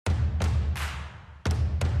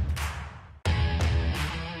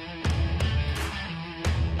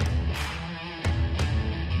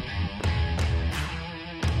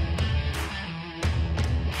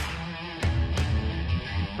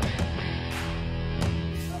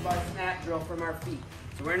drill from our feet.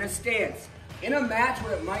 So we're in a stance. In a match,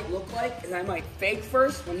 what it might look like is I might fake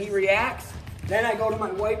first when he reacts, then I go to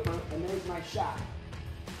my wiper, and there's my shot.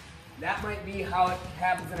 That might be how it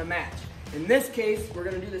happens in a match. In this case, we're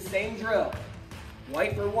gonna do the same drill.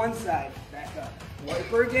 Wiper one side, back up.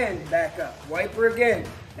 Wiper again, back up. Wiper again.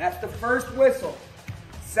 That's the first whistle.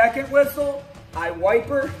 Second whistle, I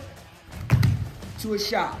wiper to a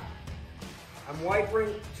shot. I'm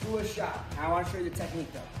wipering to a shot. Now I want to show you the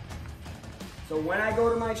technique though. So when I go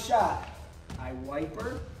to my shot, I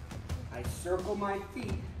wiper, I circle my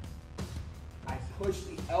feet, I push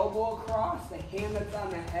the elbow across, the hand that's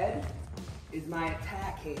on the head is my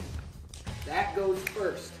attack hand. That goes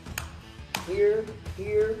first. Here,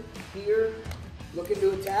 here, here, looking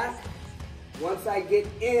to attack. Once I get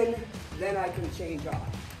in, then I can change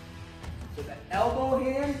off. So the elbow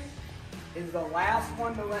hand is the last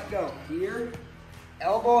one to let go. Here,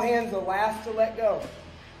 elbow hand's the last to let go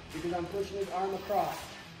because I'm pushing his arm across.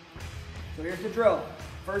 So here's the drill.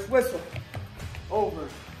 First whistle, over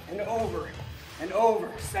and over and over.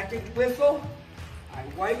 Second whistle, I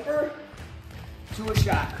wiper to a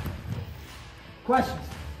shot. Questions?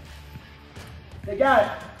 They got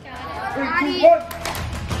it. 3, 2, 1.